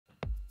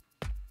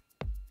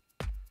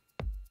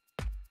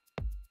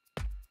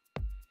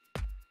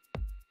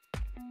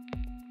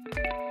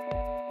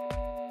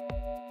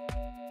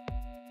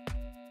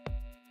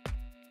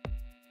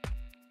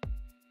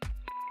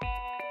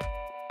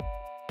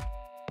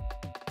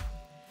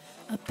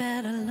A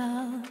better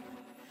love,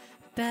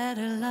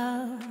 better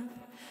love,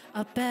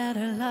 a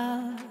better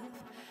love,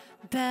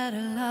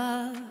 better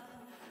love,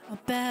 a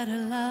better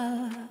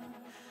love,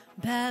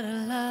 better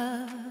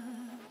love,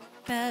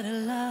 better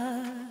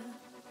love.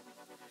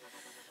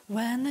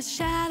 When the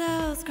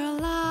shadows grow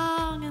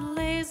long and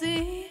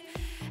lazy,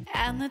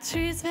 and the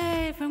trees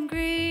fade from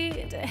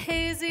green to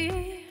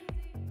hazy,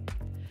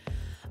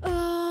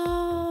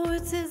 oh,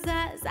 it's his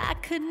eyes I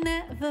could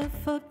never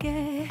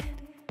forget.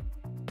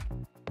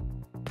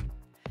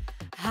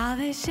 How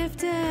they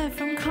shifted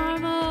from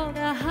caramel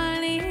to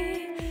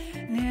honey,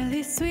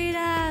 nearly sweet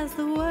as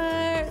the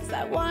words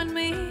that won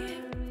me.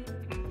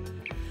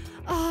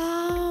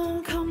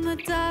 Oh, come the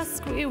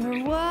dusk, we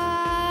were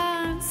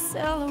one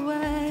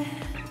silhouette.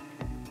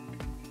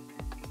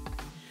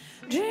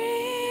 Dreaming,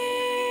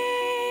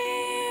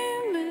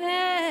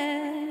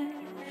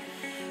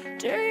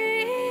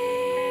 dreaming,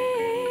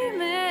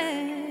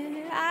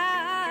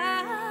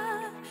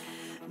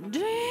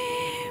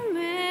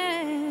 dreaming.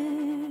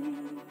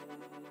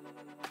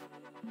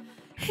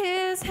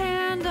 His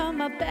hand on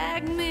my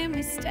back made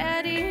me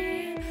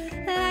steady,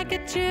 like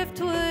a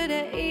driftwood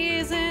at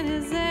ease in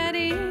his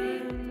eddy.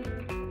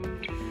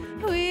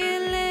 We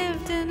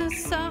lived in a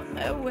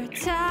summer where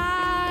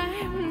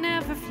time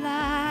never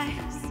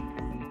flies.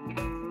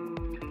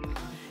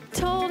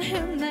 Told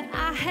him that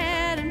I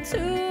had him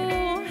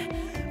too,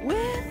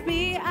 with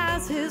me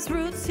as his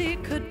roots he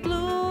could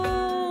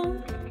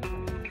bloom.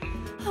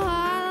 Oh,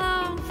 I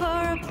long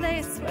for a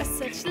place where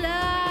such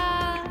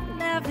love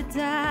never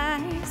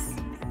dies.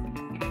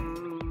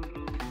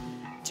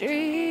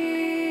 Dreaming,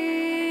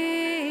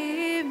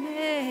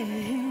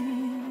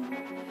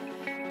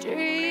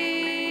 dreaming,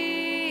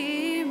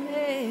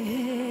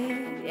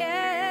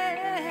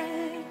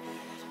 yeah,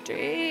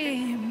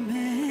 dreaming,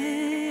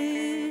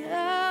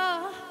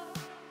 oh.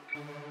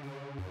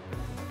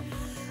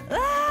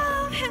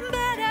 Love him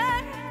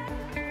better,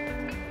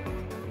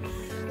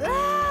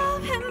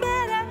 love him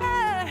better,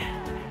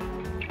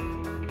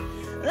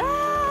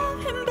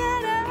 love him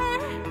better,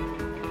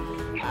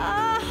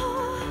 oh,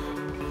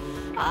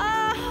 oh.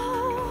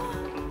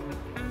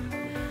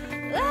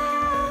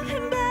 Love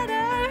him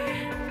better,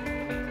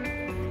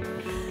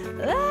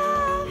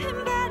 love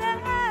him better,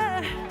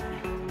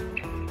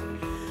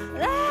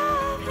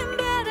 love him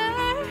better,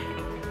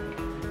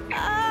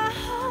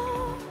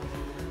 oh,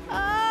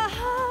 oh.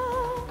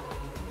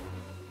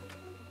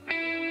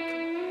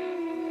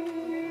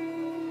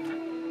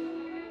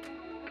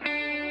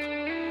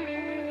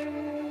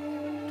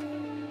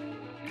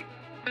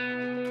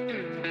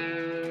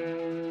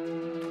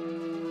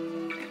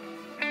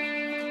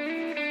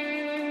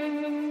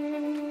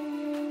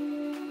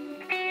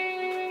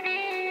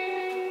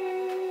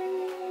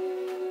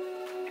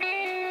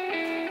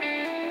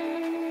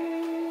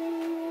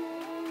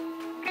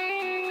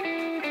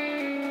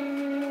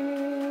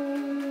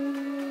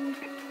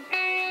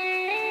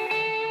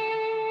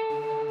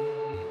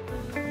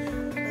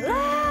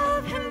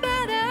 Love him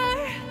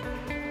better,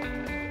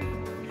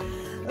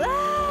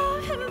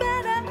 love him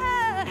better,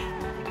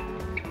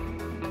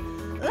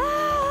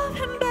 love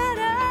him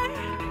better,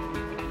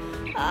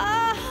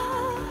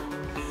 oh,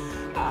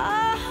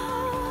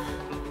 oh.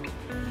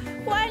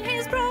 When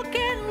he's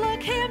broken,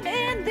 look him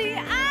in the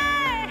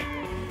eye.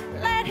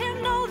 Let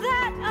him know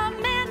that a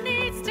man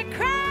needs to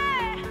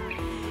cry.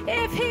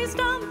 If he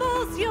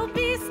stumbles, you'll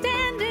be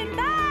standing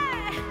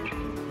by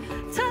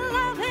to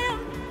love him.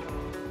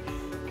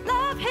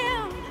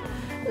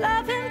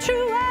 Love him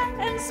truer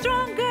and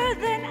stronger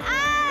than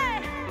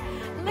I.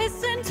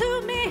 Listen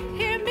to me,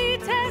 hear me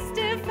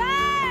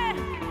testify.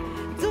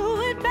 Do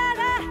it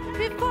better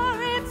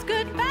before it's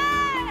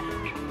goodbye.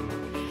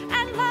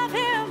 And love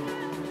him,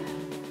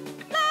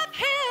 love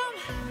him,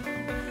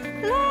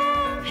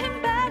 love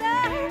him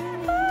better.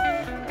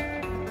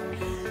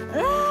 Ooh.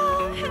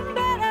 Love him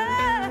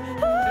better.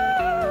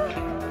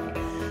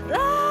 Ooh.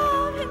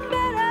 Love him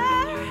better.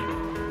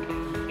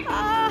 Oh.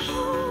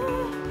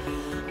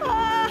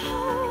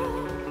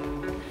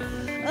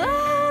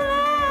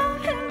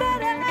 Love him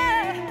better,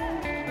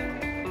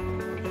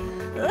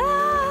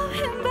 love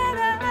him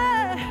better,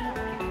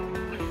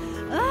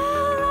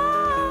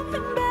 love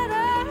him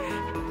better,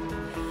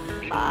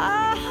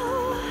 oh,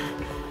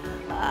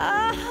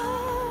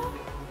 oh.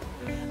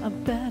 A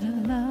better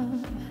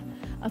love,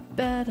 a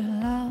better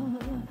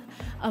love,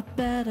 a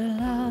better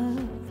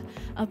love,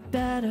 a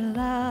better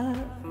love,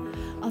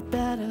 a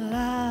better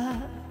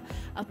love,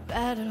 a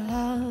better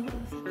love,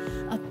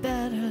 a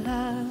better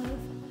love,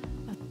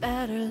 a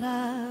better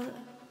love.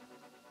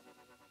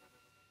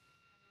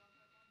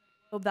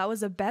 That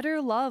was A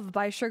Better Love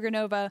by Sugar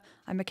Nova.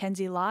 I'm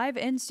Mackenzie, live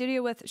in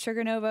studio with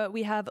Sugar Nova.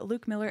 We have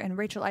Luke Miller and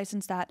Rachel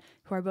Eisenstadt,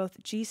 who are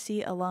both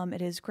GC alum.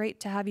 It is great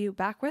to have you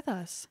back with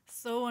us.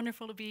 So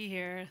wonderful to be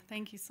here.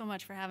 Thank you so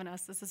much for having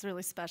us. This is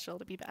really special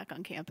to be back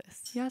on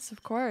campus. Yes,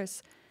 of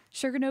course.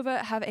 Sugar Nova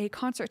have a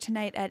concert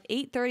tonight at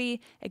 8:30,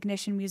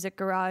 Ignition Music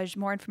Garage.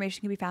 More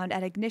information can be found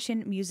at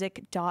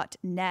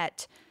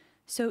ignitionmusic.net.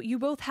 So you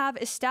both have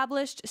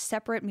established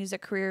separate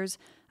music careers,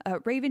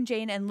 Raven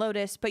Jane and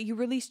Lotus, but you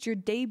released your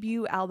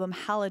debut album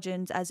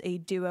Halogens as a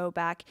duo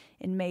back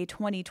in May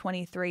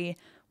 2023.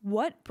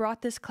 What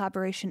brought this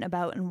collaboration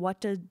about, and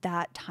what did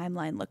that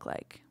timeline look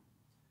like?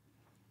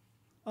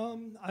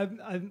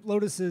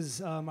 Lotus is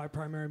my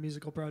primary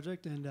musical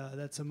project, and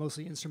that's a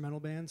mostly instrumental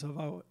band. So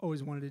I've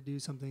always wanted to do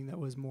something that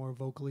was more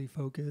vocally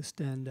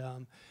focused.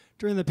 And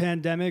during the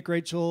pandemic,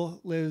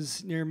 Rachel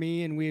lives near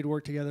me, and we had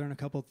worked together on a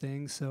couple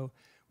things. So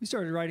we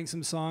started writing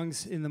some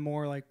songs in the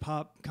more like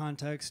pop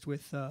context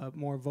with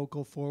more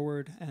vocal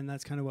forward, and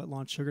that's kind of what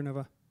launched Sugar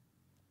Nova.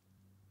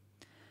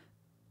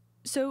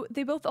 So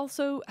they both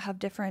also have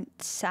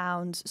different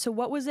sounds. So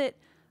what was it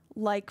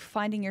like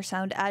finding your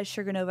sound as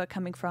Sugar Nova,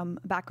 coming from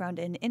a background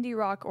in indie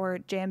rock or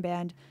jam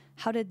band?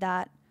 What did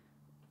that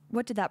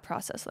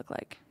process look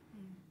like?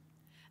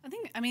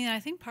 I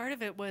think part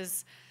of it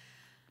was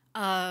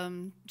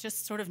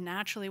just sort of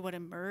naturally what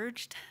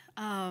emerged.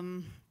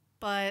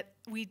 But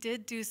we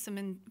did do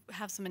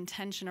have some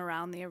intention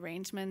around the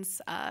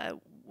arrangements.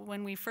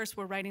 When we first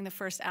were writing the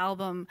first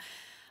album,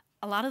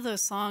 a lot of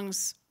those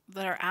songs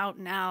that are out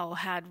now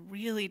had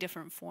really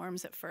different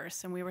forms at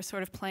first, and we were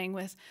sort of playing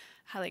with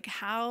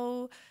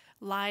how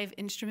live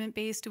instrument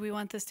based do we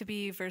want this to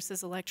be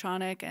versus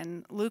electronic.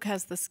 And Luke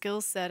has the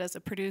skill set as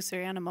a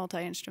producer and a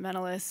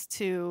multi-instrumentalist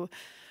to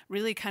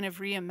really kind of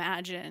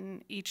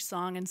reimagine each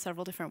song in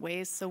several different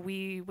ways. So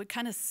we would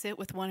kind of sit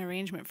with one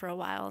arrangement for a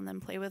while and then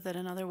play with it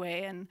another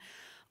way. And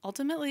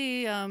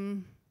ultimately,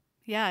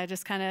 I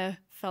just kind of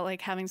felt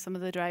like having some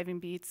of the driving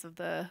beats of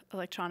the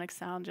electronic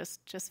sound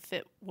just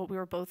fit what we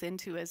were both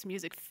into as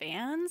music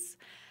fans,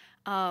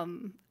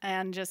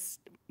 and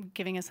just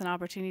giving us an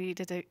opportunity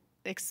to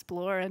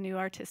explore a new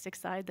artistic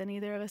side that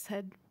neither of us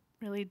had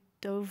really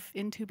dove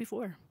into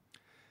before.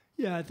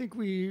 Yeah, I think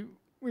we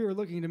were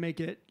looking to make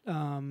it,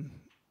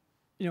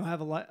 have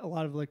a lot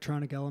of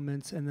electronic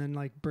elements, and then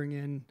like bring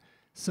in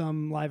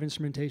some live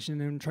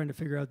instrumentation, and trying to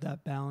figure out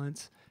that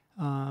balance.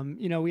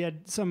 We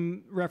had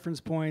some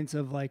reference points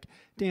of like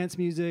dance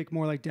music,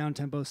 more like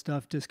down-tempo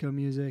stuff, disco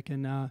music,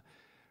 and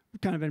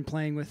we've kind of been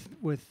playing with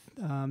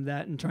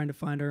that and trying to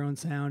find our own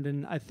sound.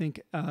 And I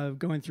think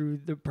going through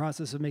the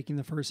process of making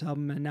the first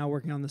album and now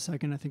working on the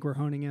second, I think we're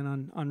honing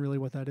in on really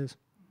what that is.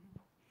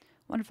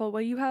 Wonderful.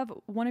 Well, you have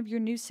one of your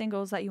new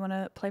singles that you want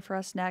to play for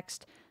us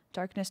next,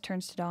 Darkness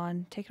Turns to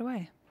Dawn. Take it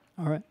away.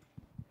 All right.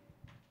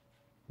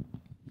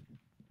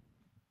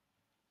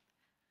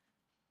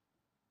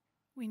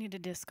 We need a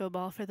disco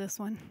ball for this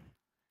one.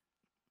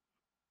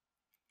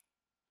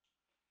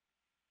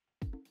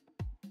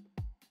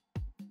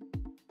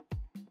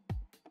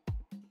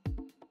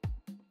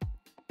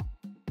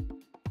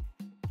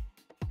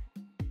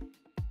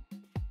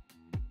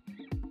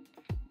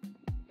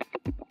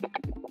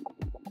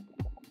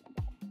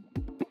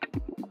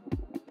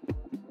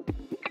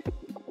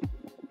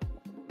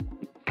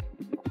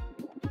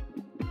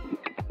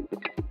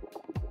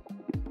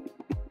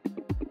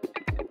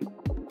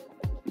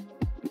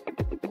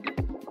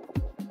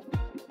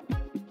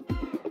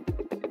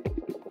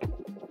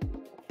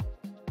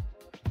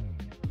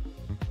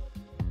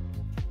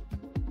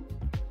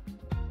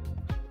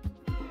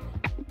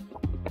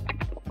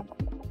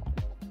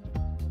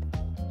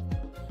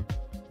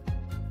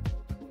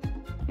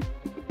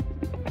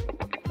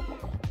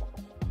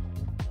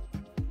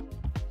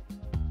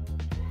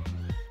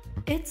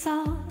 It's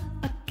all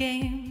a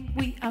game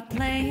we are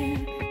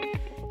playing.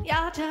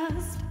 You're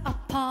just a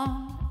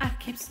pawn I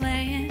keep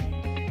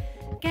slaying.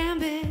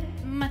 Gambit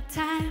my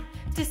time,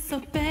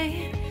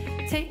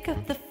 disobey. Take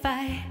up the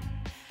fight,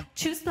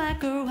 choose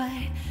black or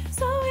white.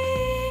 So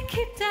we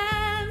keep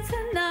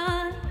dancing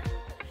on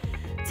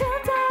till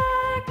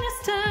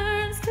darkness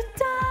turns to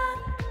dawn.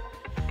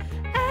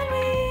 And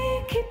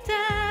we keep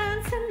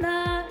dancing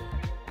on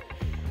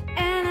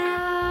and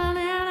on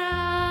and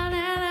on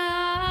and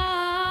on.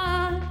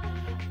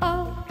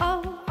 Oh,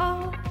 oh,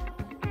 oh.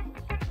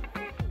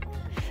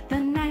 The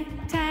night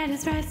tide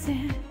is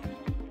rising.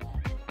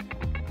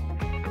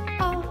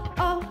 Oh,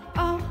 oh,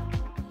 oh.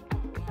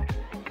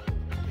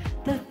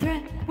 The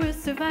threat we're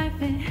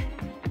surviving.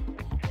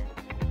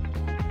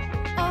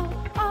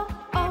 Oh, oh,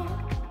 oh.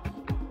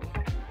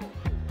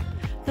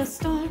 The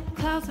storm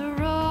clouds are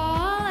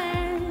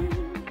rolling.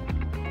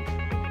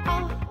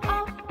 Oh,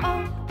 oh,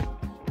 oh.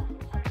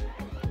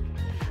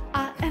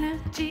 Our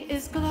energy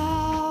is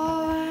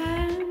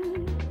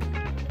glowing.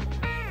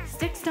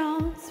 Stick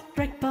stones,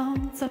 break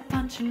bones, a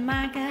punch in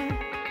my gut.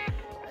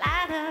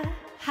 Light a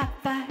hot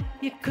fire,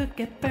 you could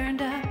get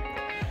burned up.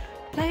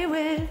 Play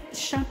with a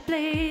sharp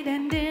blade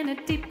and in a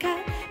deep cut,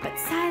 but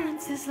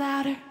silence is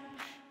louder.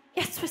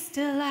 Yes, we're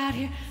still out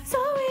here, so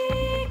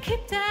we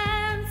keep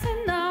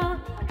dancing on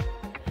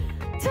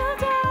till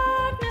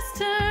darkness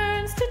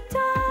turns to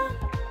dawn.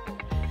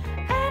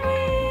 And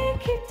we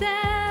keep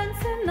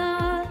dancing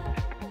on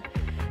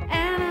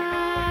and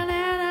on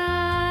and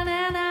on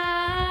and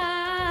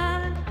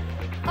on.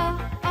 Oh,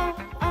 oh,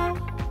 oh.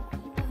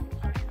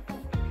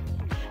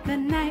 The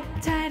night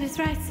tide is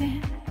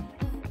rising.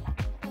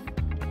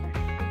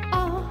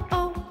 Oh,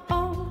 oh,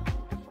 oh.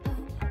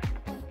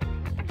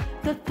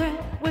 the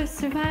threat, we're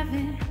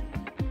surviving.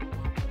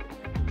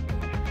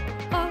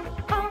 Oh,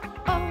 oh,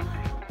 oh.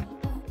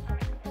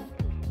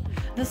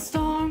 The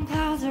storm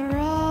clouds are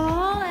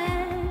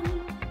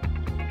rolling.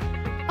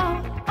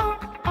 Oh, oh,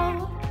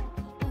 oh.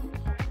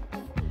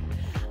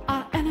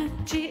 Our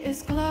energy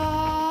is glowing.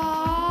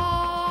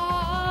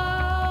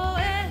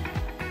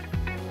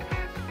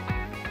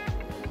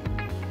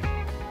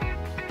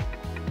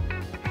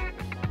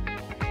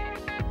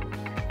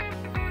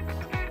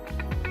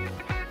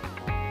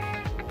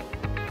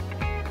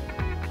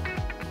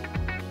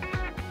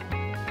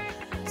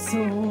 So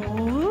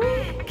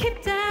we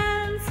keep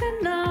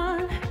dancing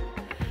on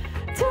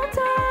till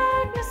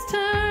darkness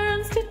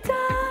turns to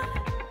dawn.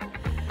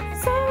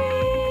 So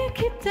we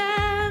keep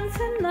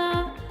dancing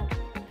on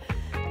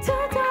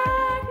till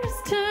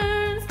darkness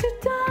turns to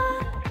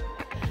dawn.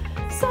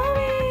 So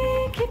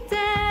we keep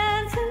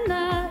dancing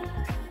on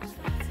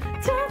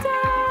till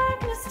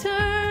darkness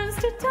turns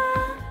to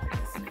dawn.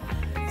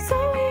 So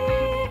we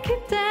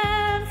keep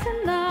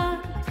dancing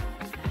on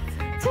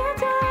till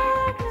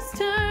darkness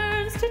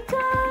turns to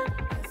dawn.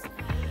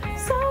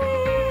 So we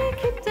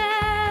keep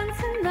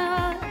dancing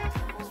on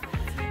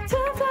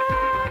till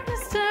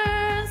darkness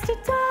turns to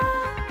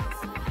dawn.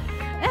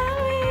 And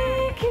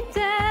we keep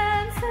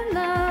dancing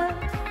on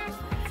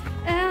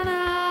and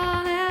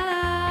on and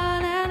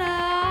on and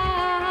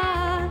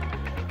on.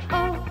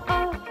 Oh,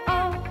 oh,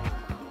 oh.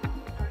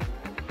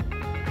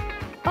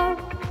 Oh,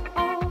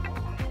 oh.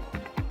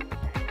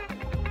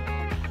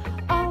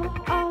 Oh,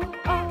 oh, oh. Oh, oh.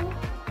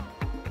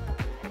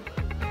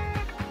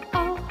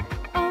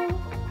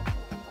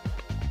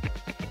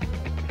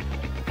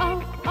 Oh,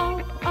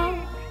 oh, oh.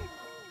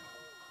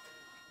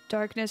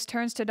 Darkness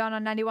turns to dawn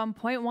on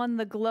 91.1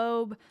 The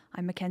Globe.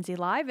 I'm Mackenzie,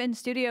 live in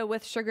studio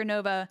with Sugar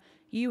Nova.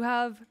 You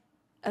have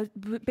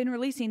been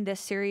releasing this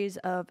series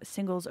of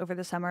singles over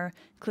the summer,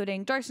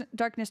 including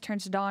Darkness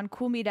Turns to Dawn,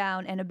 Cool Me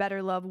Down, and A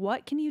Better Love.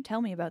 What can you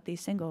tell me about these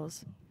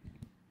singles?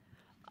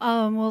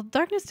 Well,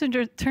 Darkness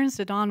Turns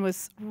to Dawn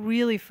was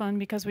really fun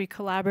because we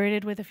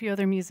collaborated with a few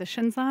other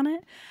musicians on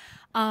it.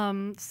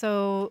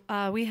 So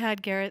we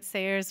had Garrett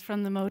Sayers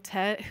from the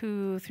Motet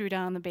who threw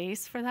down the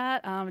bass for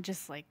that,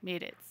 just like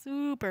made it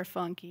super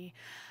funky.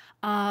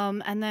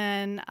 And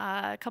then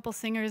a couple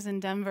singers in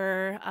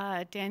Denver,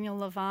 Daniel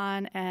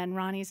Levon and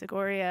Ronnie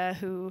Zagoria,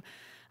 who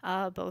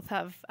both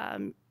have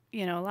a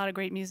lot of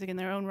great music in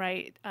their own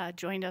right,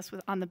 joined us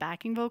on the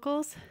backing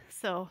vocals.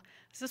 So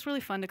it's just really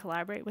fun to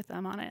collaborate with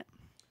them on it.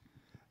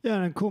 Yeah,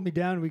 and on Cool Me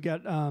Down, we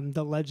got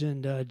the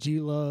legend G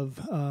Love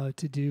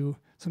to do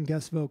some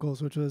guest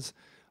vocals, which was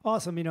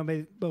awesome. You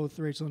know, both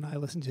Rachel and I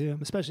listened to him,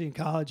 especially in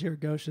college here at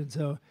Goshen.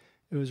 So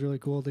it was really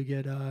cool to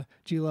get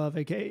G Love,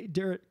 aka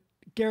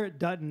Garrett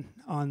Dutton,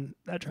 on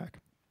that track.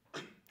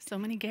 So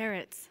many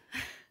Garretts.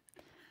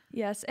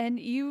 Yes, and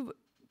you,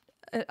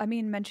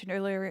 mentioned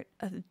earlier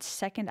a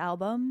second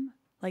album.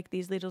 Like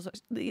these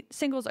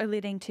singles are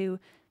leading to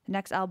the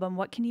next album.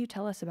 What can you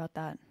tell us about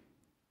that?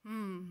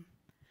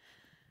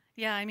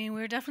 Yeah,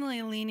 we're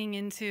definitely leaning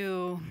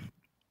into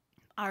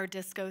our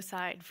disco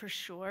side for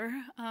sure.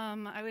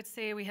 I would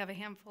say we have a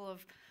handful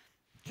of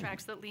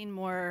tracks that lean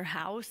more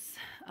house.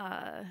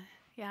 I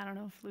don't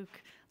know if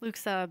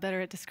Luke's better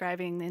at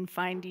describing in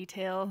fine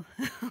detail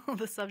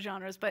the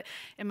subgenres, but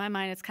in my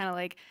mind, it's kind of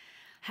like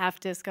half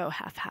disco,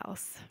 half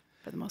house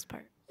for the most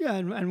part. Yeah,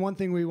 and one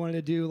thing we wanted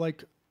to do,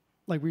 like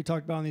we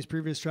talked about on these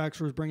previous tracks,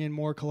 was bring in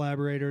more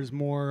collaborators,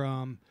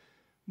 more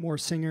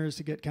singers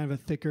to get kind of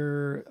a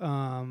thicker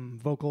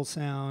vocal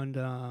sound,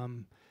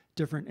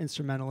 different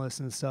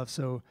instrumentalists and stuff.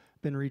 So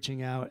been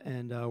reaching out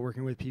and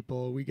working with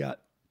people. We got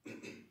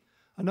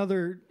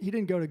he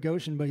didn't go to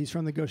Goshen, but he's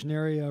from the Goshen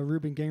area,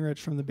 Ruben Gingrich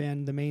from the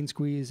band The Main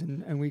Squeeze,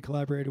 and we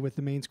collaborated with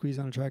The Main Squeeze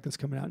on a track that's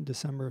coming out in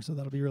December, so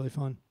that'll be really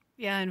fun.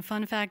 Yeah, and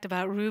fun fact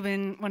about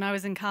Ruben, when I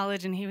was in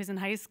college and he was in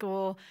high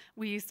school,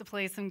 we used to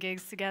play some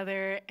gigs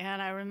together,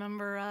 and I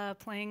remember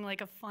playing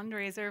like a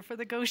fundraiser for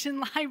the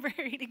Goshen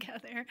Library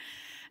together.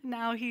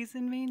 Now he's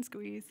in Main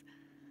Squeeze.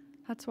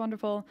 That's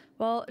wonderful.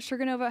 Well,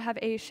 Sugar Nova have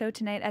a show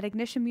tonight at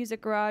Ignition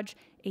Music Garage,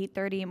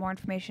 8:30. More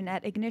information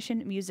at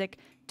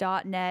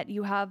ignitionmusic.net.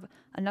 You have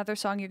another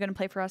song you're going to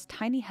play for us,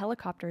 Tiny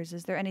Helicopters.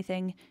 Is there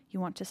anything you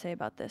want to say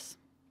about this?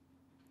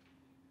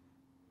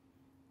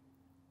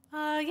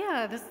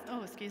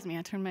 Excuse me,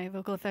 I turned my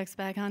vocal effects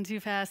back on too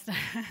fast.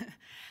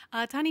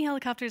 Tiny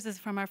Helicopters is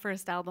from our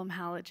first album,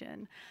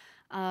 Halogen.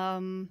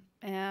 I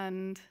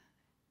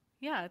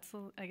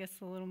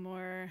guess a little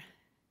more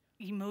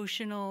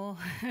emotional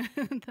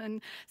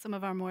than some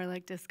of our more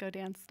like disco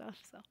dance stuff.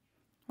 So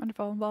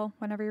wonderful. Well,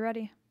 whenever you're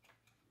ready.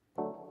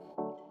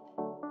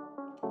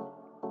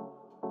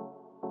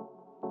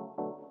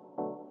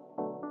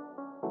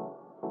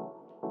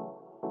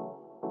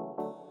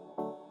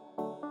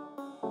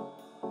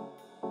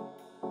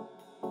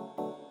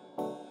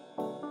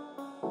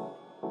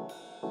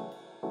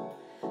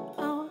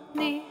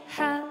 Only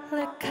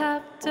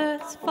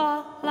helicopters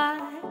fall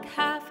like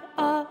half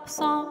of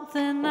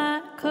something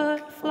that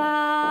could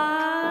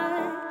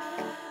fly.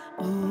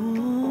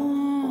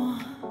 Ooh.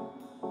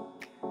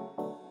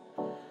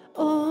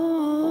 Ooh.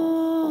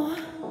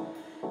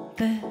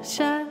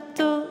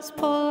 shadows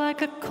pull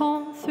like a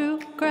comb through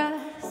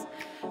grass,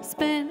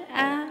 spin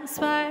and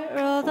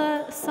spiral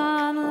the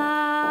sunlight.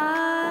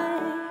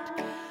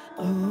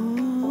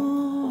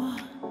 Ooh,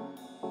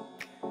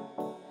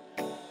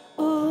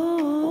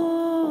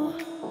 ooh.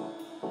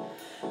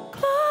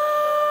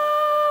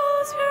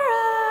 Close your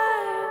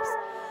eyes,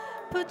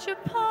 put your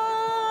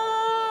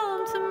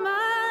palm to mine.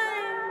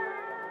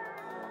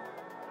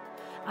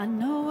 I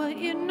know what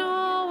you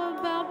know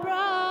about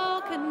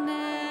brokenness.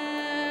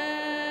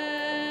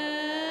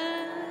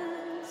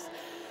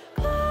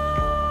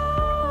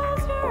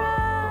 Close your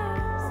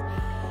eyes,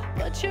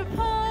 put your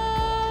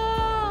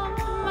palm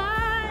to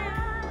mine.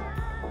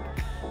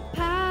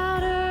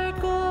 Powder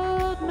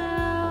gold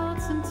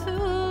melts into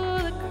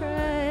the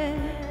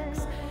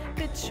cracks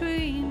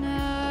between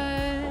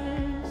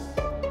us.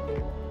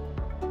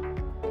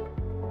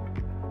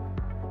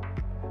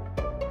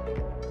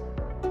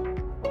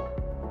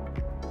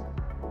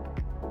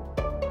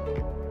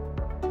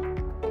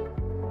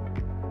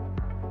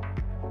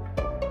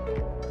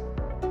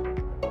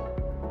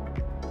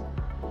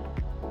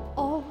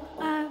 Oh,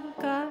 I've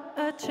got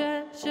a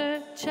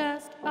treasure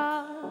chest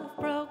of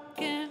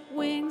broken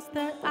wings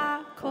that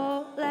I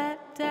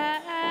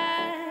collected.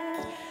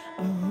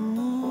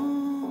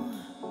 Ooh,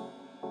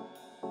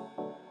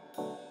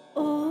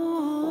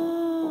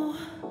 ooh.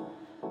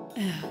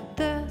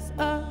 There's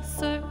a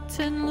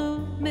certain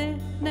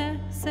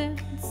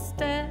luminescence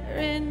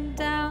staring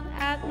down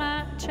at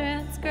my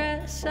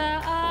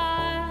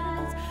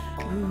transgressions.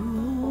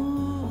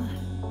 Ooh,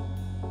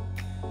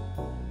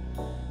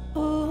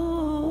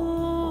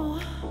 ooh.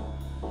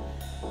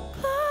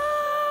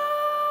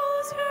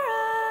 Close your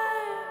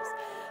eyes,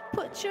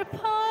 put your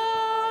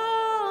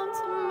palm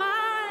to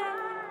mine.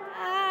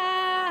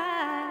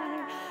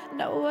 I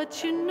know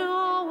what you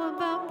know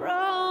about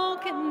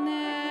brokenness.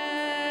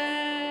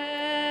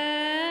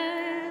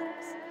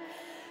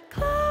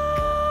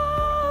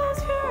 Close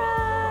your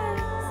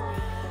eyes,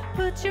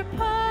 put your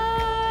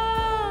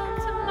palm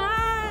to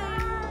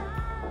mine.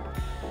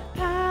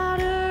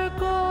 Powder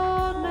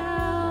gold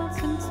melts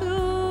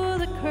into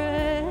the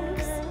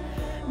cracks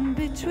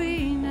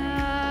between us.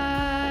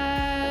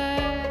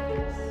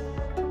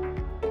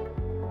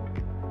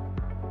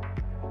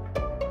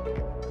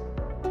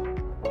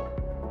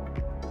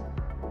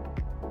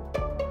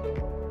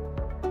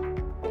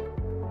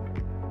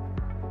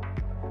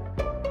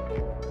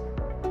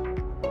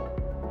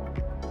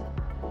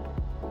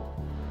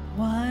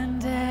 One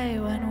day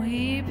when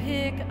we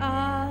pick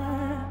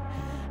up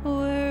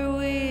where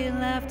we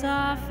left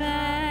off,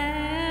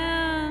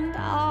 and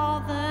all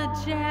the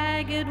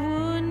jagged,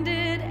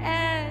 wounded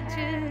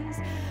edges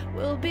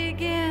will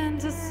begin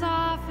to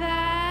soften.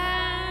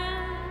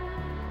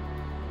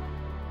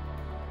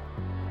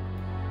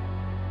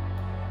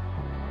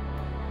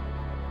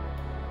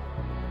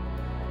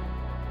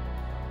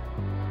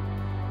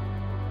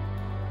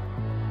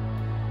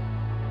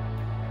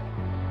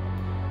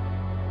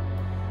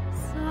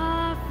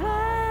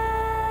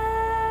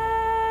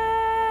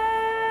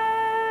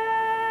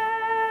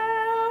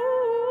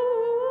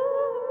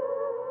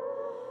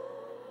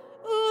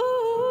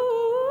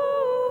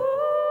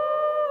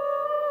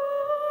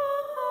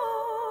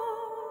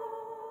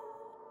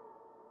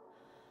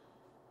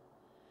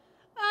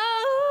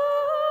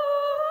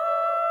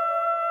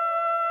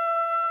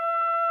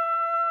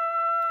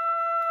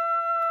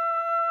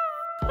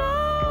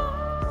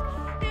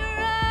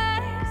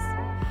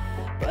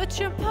 Put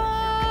your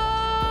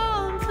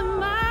palm to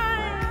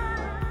mine.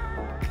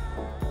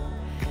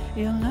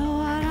 You'll know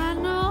what I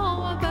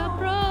know about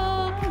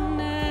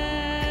brokenness.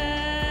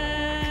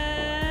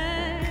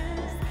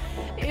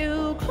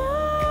 You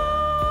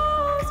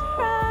close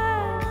your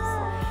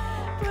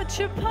eyes, put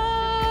your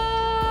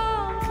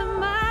palm to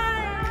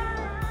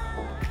mine.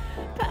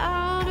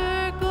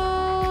 Powder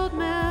gold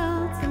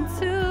melts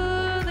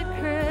into the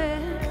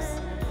cracks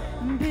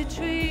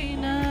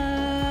between us.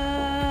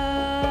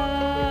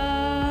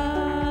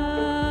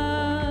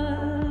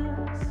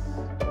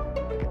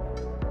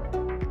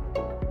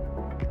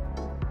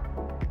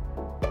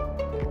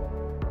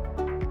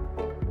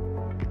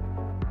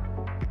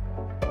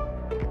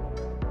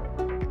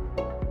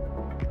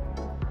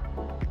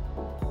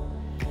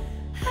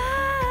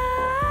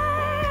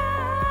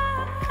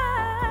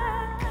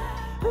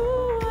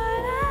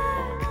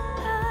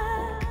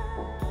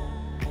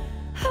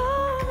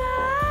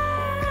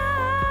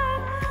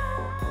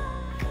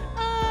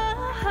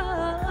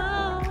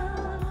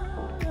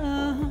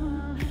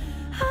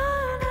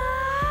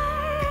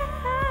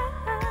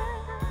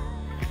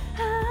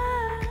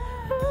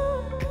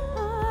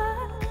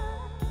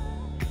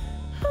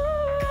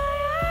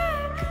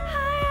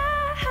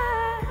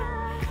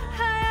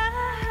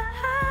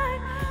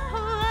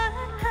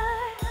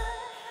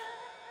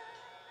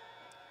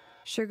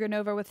 Sugar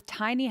Nova with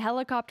Tiny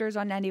Helicopters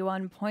on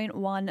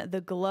 91.1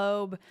 The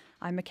Globe.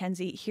 I'm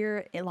Mackenzie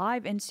here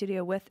live in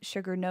studio with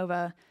Sugar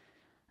Nova.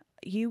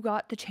 You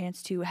got the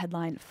chance to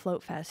headline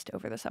Float Fest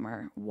over the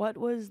summer. What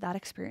was that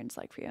experience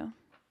like for you?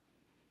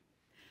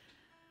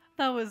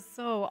 That was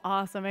so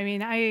awesome. I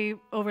mean, I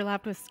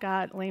overlapped with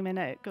Scott Lehman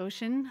at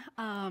GOSHEN,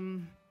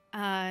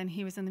 and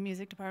he was in the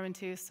music department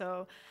too.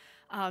 So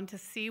to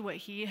see what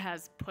he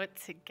has put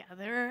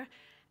together,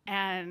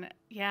 and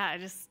yeah,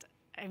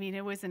 I mean,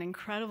 it was an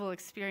incredible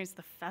experience.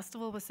 The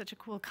festival was such a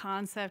cool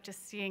concept,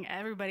 just seeing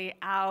everybody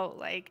out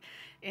like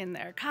in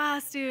their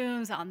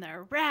costumes, on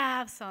their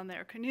rafts, on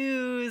their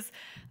canoes,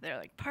 their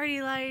like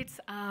party lights.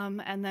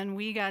 And then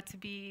we got to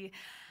be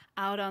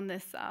out on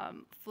this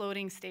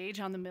floating stage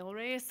on the mill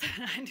race.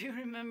 I do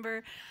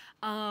remember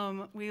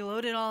we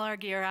loaded all our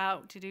gear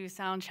out to do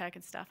sound check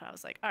and stuff. And I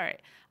was like, all right,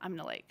 I'm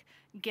gonna like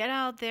get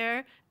out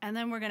there, and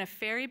then we're gonna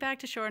ferry back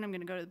to shore, and I'm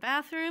gonna go to the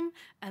bathroom,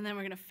 and then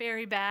we're gonna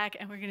ferry back,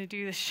 and we're gonna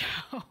do the show.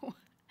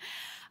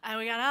 And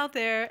we got out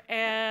there,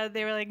 and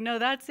they were like, no,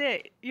 that's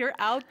it. You're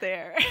out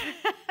there.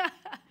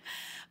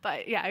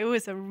 But yeah, it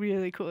was a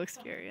really cool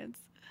experience.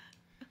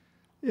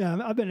 Yeah,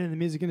 I've been in the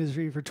music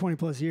industry for 20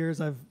 plus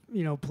years. I've,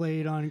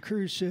 played on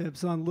cruise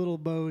ships, on little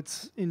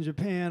boats in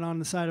Japan, on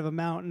the side of a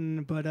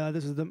mountain, but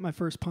this is my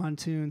first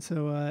pontoon,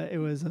 so it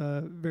was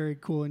a very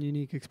cool and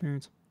unique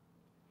experience.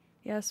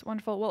 Yes,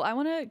 wonderful. Well, I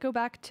want to go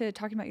back to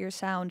talking about your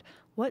sound.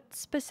 What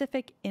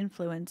specific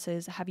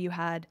influences have you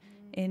had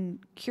in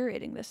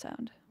curating this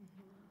sound?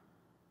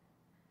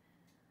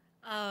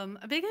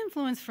 A big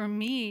influence for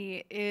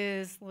me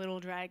is Little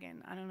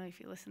Dragon. I don't know if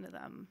you listen to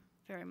them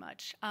very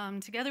much.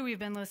 Together we've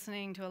been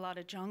listening to a lot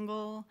of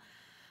Jungle.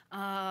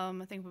 I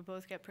think we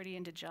both get pretty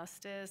into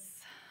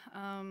Justice.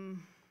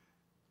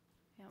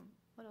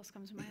 What else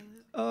comes to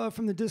mind?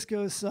 From the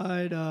disco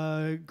side,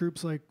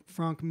 groups like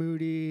Frank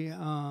Moody.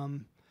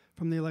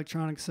 From the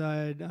electronic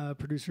side,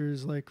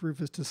 producers like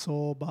Rufus Du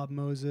Sol, Bob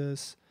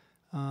Moses.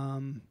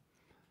 And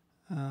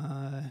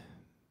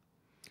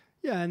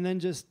then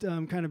just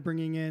kind of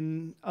bringing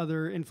in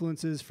other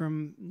influences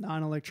from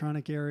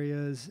non-electronic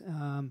areas.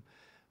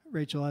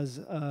 Rachel has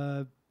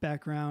a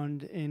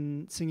background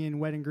in singing in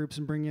wedding groups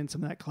and bringing in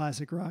some of that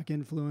classic rock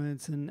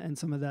influence and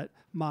some of that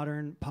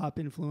modern pop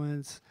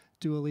influence,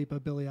 Dua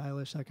Lipa, Billie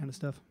Eilish, that kind of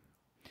stuff.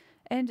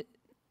 And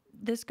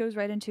this goes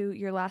right into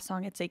your last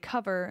song. It's a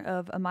cover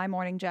of a My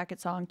Morning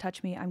Jacket song,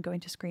 Touch Me, I'm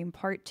Going to Scream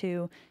Part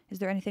 2. Is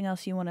there anything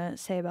else you want to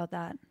say about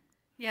that?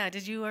 Yeah,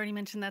 did you already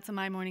mention that's a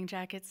My Morning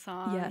Jacket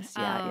song? Yes,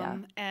 yeah.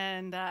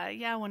 And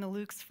one of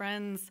Luke's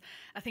friends,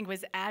 I think,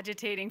 was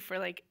agitating for,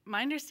 like,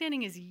 my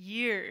understanding is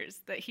years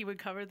that he would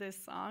cover this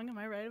song. Am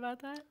I right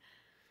about that?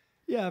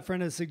 Yeah, a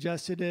friend has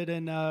suggested it,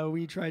 and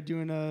we tried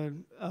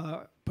doing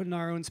putting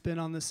our own spin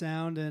on the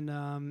sound,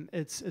 and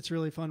it's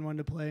really fun one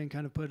to play and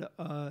kind of put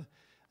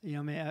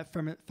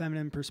from a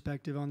feminine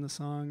perspective on the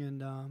song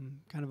and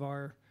kind of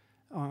our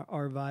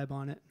vibe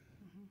on it.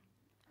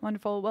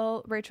 Wonderful.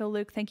 Well, Rachel,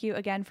 Luke, thank you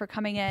again for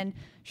coming in.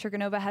 Sugar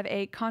Nova have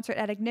a concert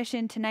at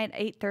Ignition tonight,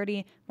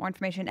 8:30. More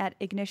information at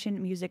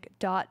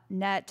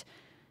ignitionmusic.net.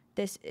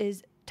 This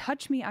is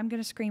Touch Me, I'm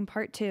Gonna Scream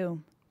Part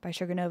 2 by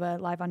Sugar Nova,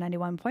 live on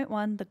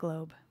 91.1 The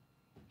Globe.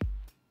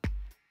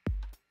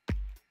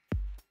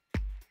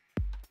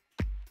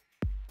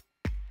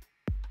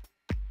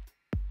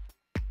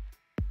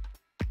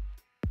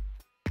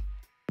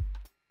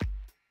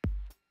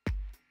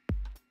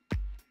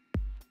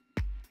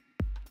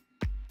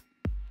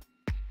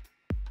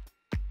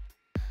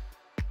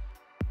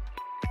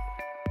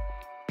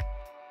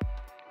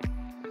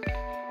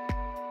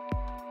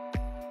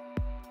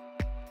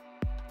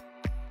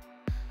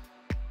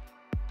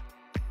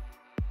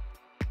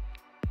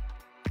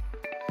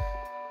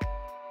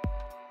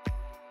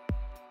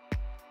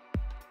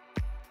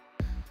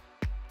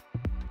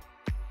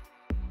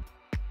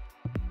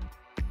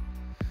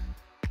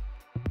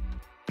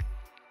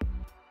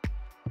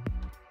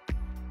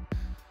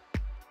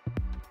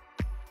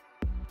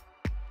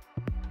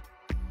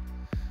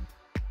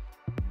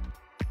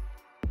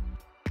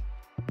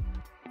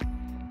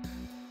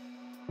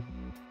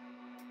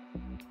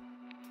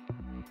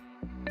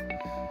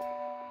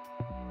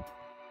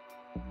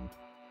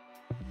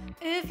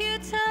 If you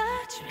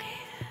touch me,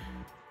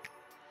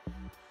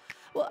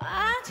 well,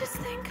 I just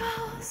think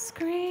I'll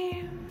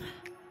scream,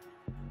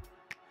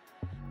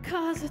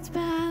 'cause it's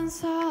been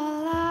so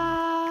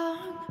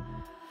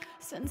long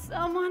since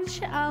someone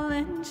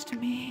challenged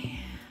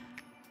me,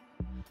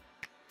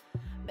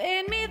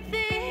 made me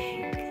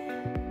think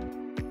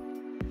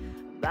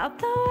about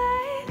the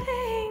way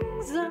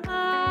things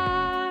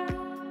are,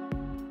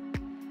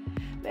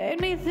 made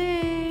me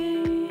think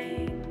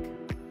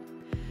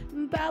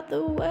about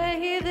the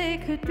way they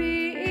could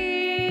be.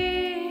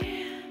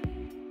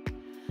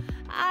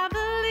 I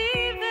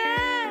believe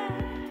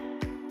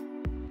it.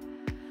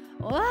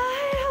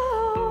 Why,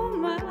 oh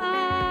my,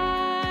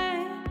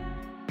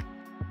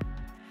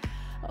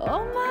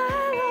 oh my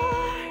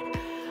Lord,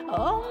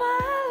 oh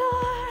my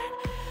Lord,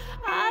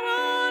 I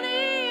don't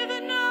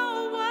even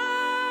know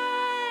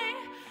why.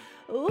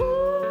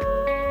 Ooh,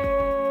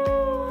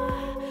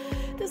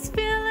 this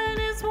feeling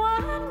is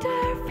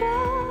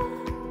wonderful.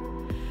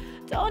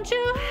 Don't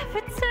you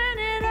ever turn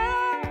it on.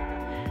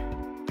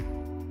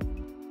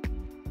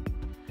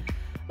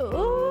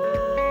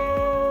 Ooh,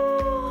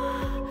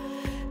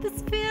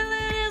 this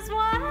feeling is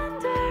wonderful.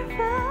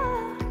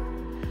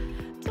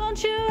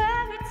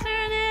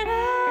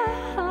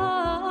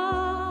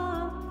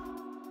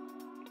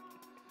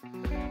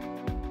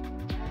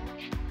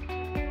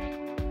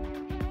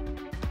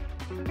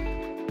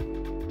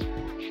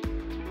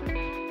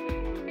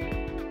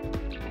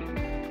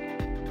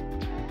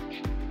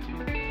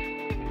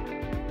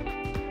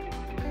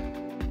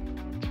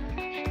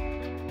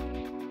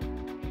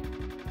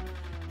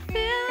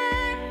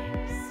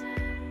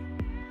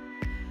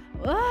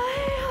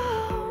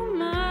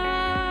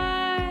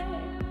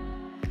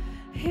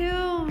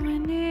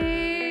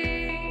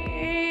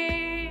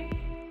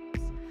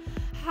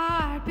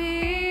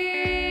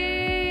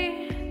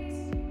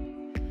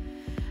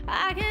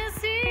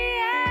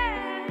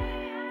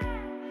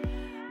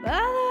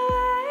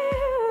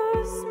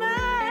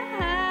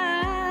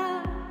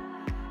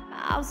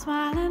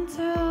 smiling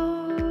too,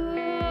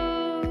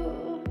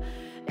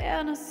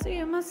 and I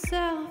see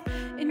myself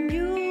in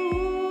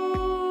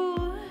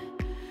you.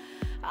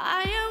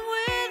 I am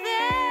with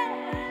it.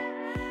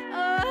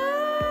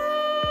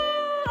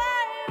 Oh, I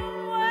am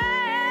with.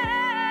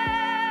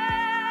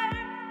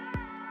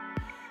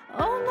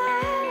 Oh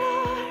my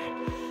Lord,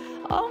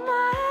 oh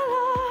my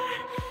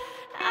Lord,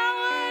 now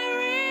I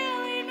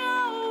really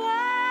know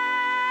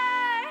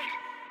why.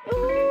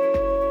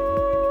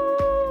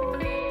 Ooh,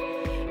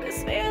 this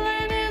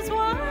feeling is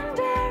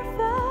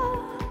wonderful.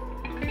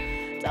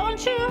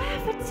 Don't you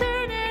ever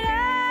turn it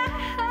out.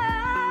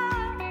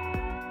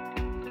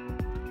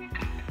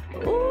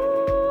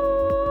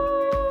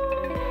 Ooh,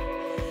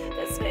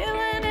 this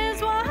feeling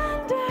is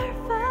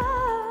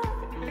wonderful.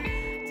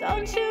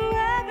 Don't you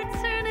ever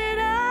turn it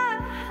out.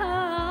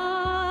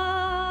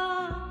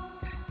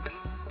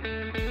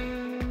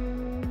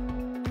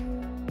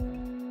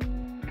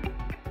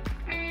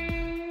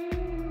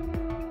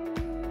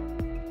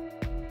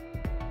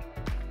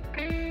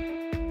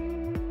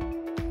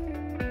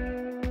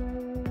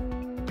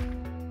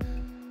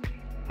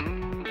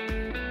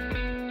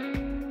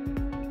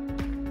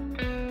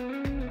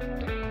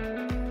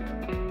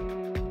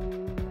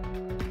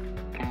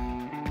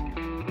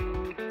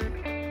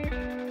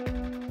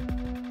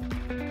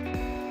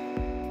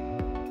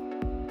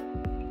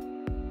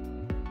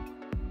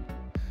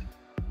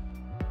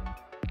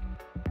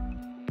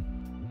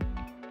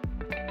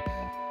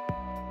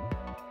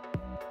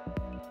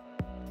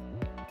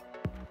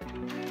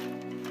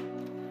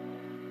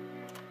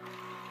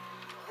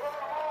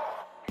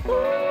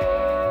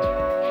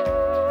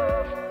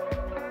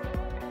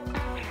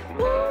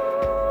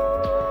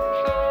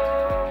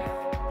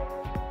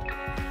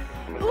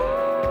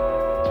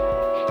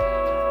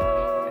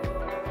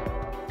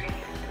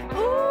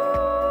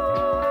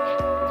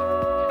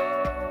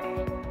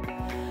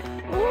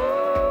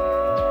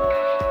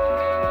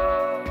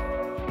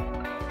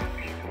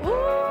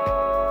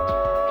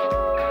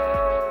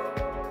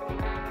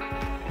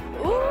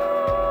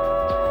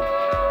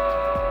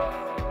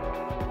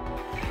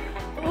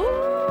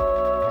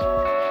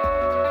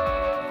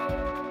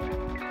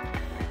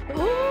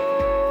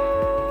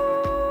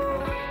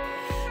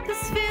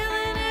 This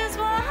feeling is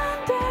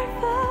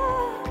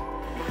wonderful.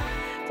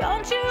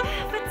 Don't you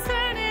ever turn